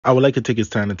I would like to take this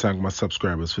time to thank my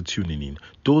subscribers for tuning in.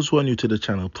 Those who are new to the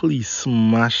channel, please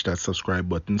smash that subscribe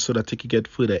button so that you can get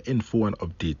further info and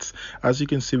updates. As you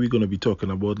can see, we're going to be talking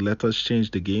about Let Us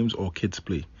Change the Games or Kids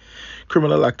Play.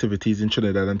 Criminal activities in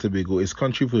Trinidad and Tobago is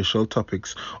controversial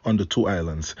topics on the two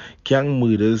islands. Gang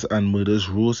murders and murders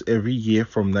rose every year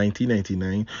from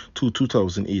 1999 to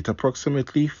 2008.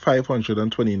 Approximately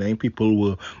 529 people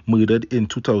were murdered in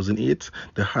 2008,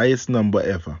 the highest number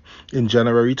ever. In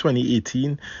January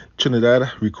 2018,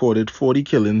 Trinidad recorded 40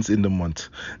 killings in the month.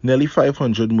 Nearly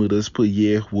 500 murders per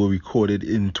year were recorded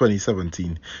in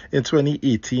 2017. In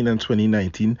 2018 and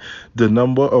 2019, the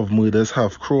number of murders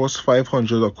have crossed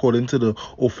 500 according to the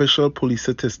official police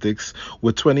statistics,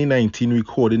 with 2019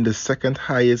 recording the second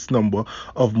highest number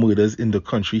of murders in the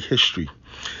country history.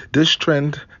 This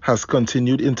trend has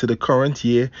continued into the current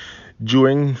year.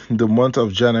 During the month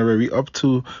of January up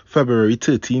to February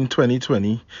 13,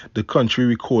 2020, the country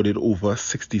recorded over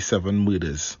 67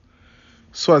 murders.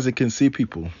 So, as you can see,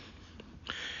 people,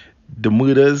 the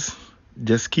murders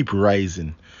just keep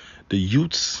rising. The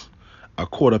youths are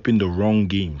caught up in the wrong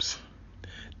games.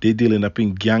 They're dealing up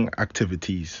in gang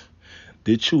activities.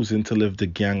 They're choosing to live the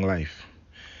gang life.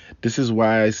 This is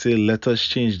why I say let us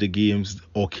change the games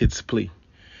or kids play,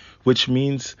 which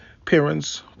means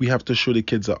parents, we have to show the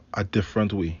kids a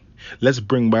different way. Let's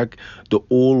bring back the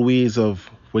old ways of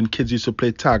when kids used to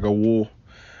play tug of war,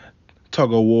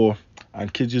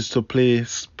 and kids used to play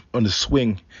on the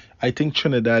swing. I think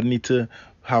Trinidad need to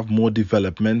have more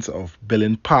developments of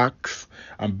building parks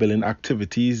and building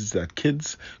activities that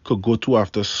kids could go to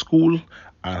after school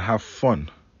and have fun,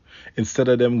 instead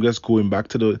of them just going back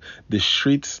to the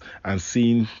streets and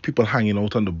seeing people hanging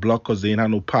out on the block because they ain't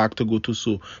have no park to go to.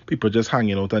 So people just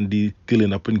hanging out and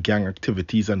dealing up in gang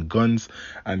activities and guns,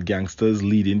 and gangsters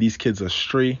leading these kids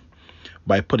astray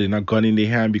by putting a gun in their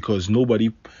hand because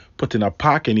nobody putting a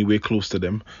park anywhere close to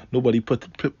them. Nobody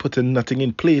putting nothing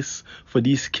in place for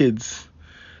these kids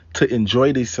to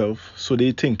enjoy themselves. So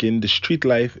they thinking the street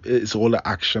life is all the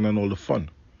action and all the fun.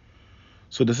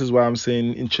 So this is why I'm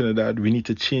saying in Trinidad, we need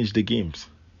to change the games.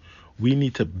 We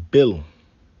need to build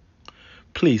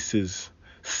places,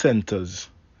 centers,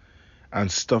 and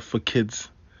stuff for kids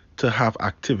to have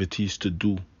activities to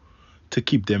do to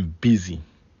keep them busy.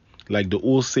 Like the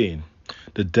old saying,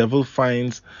 the devil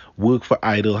finds work for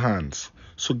idle hands.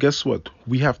 So guess what?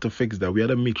 We have to fix that. We have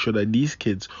to make sure that these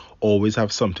kids always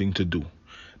have something to do.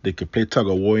 They could play tug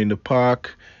of war in the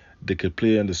park. They could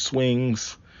play on the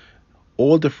swings.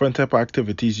 All different type of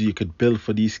activities you could build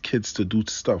for these kids to do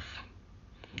stuff.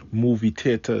 Movie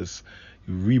theaters,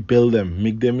 rebuild them,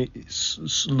 make them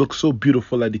look so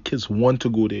beautiful that the kids want to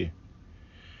go there.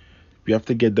 We have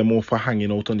to get them off for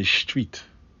hanging out on the street,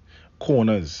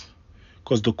 corners.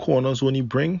 Because the corners only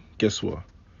bring, guess what?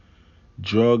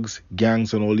 Drugs,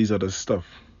 gangs, and all these other stuff.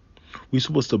 We're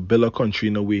supposed to build a country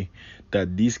in a way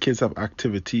that these kids have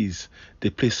activities. They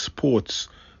play sports,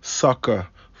 soccer,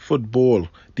 football,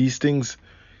 these things.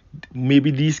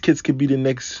 Maybe these kids could be the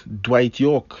next Dwight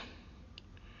York.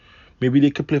 Maybe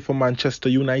they could play for Manchester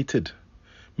United.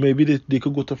 Maybe they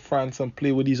could go to France and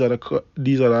play with these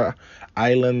other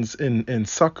islands in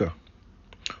soccer,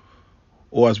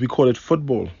 or as we call it,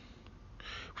 football.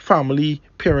 Family,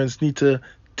 parents need to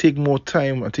take more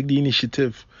time and take the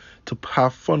initiative to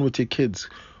have fun with your kids.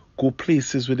 Go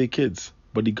places with their kids.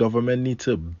 But the government need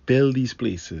to build these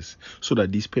places so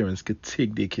that these parents could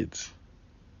take their kids.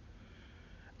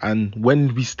 And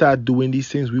when we start doing these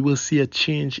things, we will see a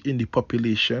change in the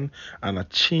population and a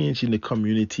change in the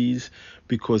communities.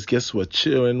 Because guess what?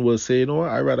 Children will say,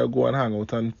 I'd rather go and hang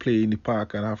out and play in the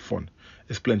park and have fun.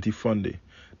 It's plenty fun there.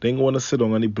 They ain't want to sit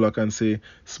down on the block and say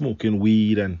smoking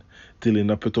weed and dealing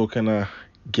up with all kind of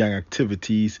gang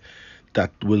activities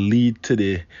that will lead to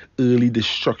the early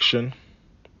destruction.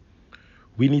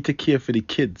 We need to care for the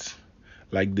kids.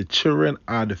 Like the children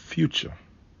are the future.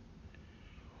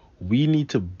 We need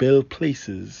to build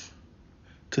places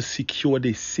to secure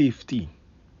their safety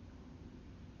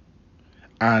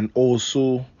and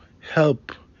also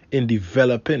help in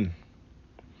developing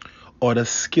other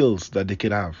skills that they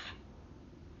could have.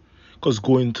 Because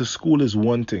going to school is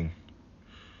one thing,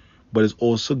 but it's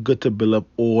also good to build up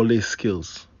all their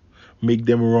skills, make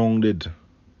them rounded.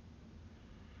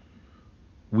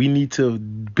 We need to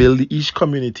build, each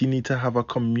community need to have a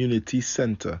community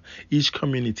center. Each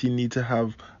community need to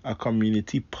have a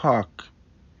community park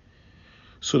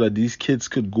so that these kids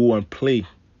could go and play.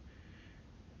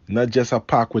 Not just a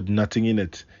park with nothing in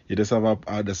it. You just have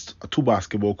a two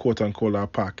basketball court and call it a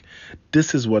park.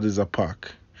 This is what is a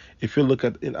park. If you look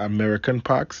at in American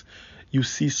parks, you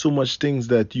see so much things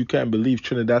that you can't believe.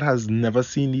 Trinidad has never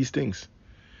seen these things.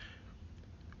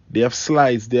 They have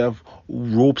slides, they have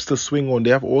ropes to swing on, they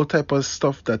have all type of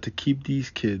stuff that to keep these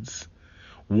kids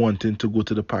wanting to go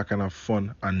to the park and have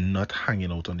fun and not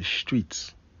hanging out on the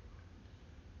streets.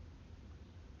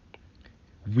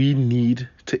 We need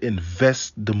to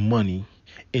invest the money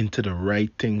into the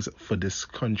right things for this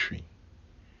country.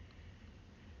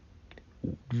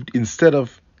 Instead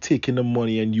of taking the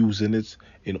money and using it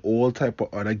in all type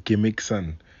of other gimmicks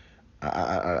and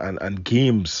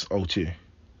games out here,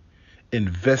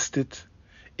 invest it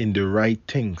in the right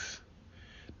things.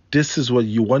 This is what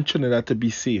you want Trinidad to be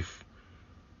safe,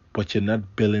 but you're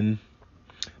not building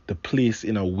the place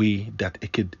in a way that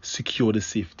it could secure the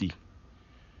safety.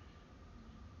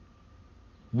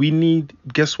 We need,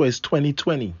 guess what, it's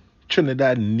 2020.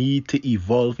 Trinidad need to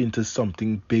evolve into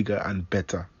something bigger and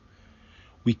better.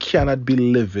 We cannot be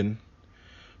living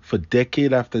for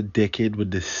decade after decade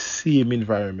with the same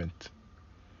environment.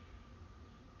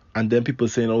 And then people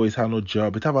saying, oh, it's have no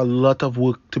job. It have a lot of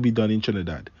work to be done in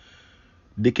Trinidad.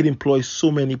 They can employ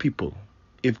so many people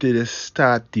if they just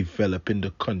start developing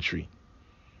the country.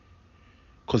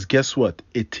 Because guess what?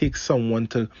 It takes someone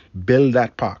to build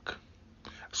that park.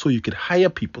 So you could hire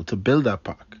people to build that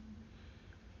park.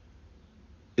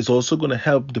 It's also going to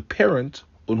help the parent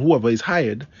or whoever is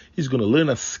hired. He's going to learn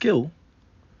a skill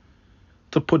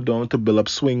to put down to build up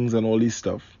swings and all this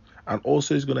stuff. And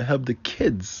also it's going to help the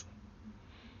kids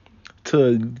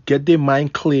to get their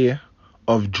mind clear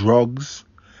of drugs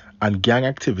and gang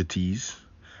activities,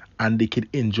 and they can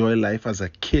enjoy life as a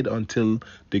kid until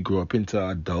they grow up into an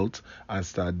adult and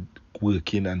start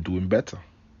working and doing better.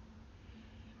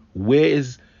 Where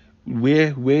is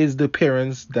the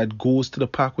parents that goes to the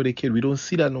park with a kid? We don't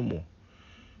see that no more.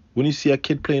 When you see a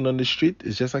kid playing on the street,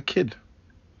 it's just a kid.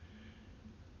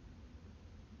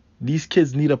 These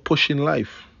kids need a push in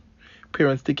life.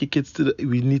 Parents, take your kids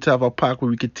we need to have a park where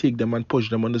we could take them and push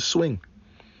them on the swing.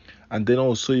 And then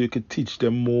also you could teach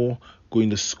them more, going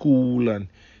to school and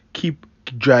keep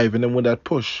driving them with that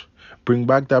push. Bring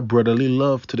back that brotherly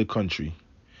love to the country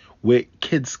where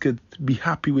kids could be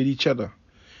happy with each other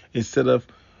instead of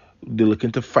they're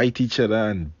looking to fight each other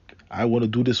and I want to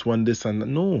do this one, this and that.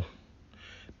 No.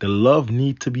 The love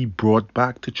need to be brought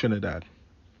back to Trinidad.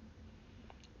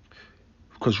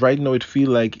 Because right now it feels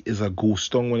like it's a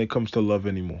ghost town when it comes to love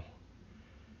anymore.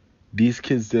 These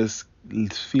kids just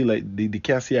feel like they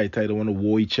can't see eye to eye, they want to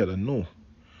war each other. No.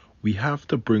 We have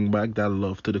to bring back that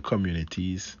love to the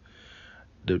communities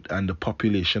and the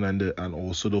population and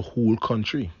also the whole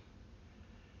country.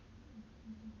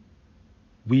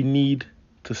 We need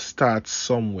to start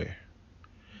somewhere.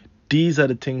 These are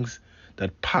the things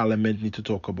that Parliament need to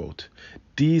talk about.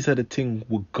 These are the things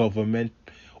where government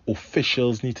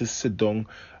officials need to sit down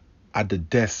at the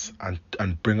desk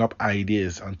and bring up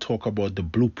ideas and talk about the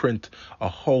blueprint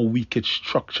of how we could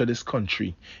structure this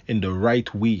country in the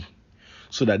right way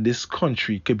so that this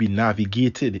country could be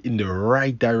navigated in the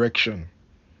right direction.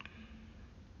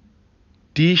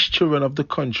 These children of the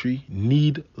country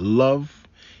need love,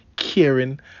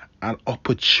 caring, and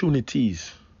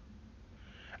opportunities.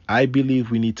 I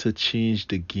believe we need to change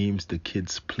the games the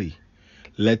kids play.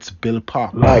 Let's build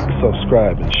parks. Like,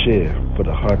 subscribe, and share for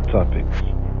the hot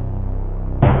topics.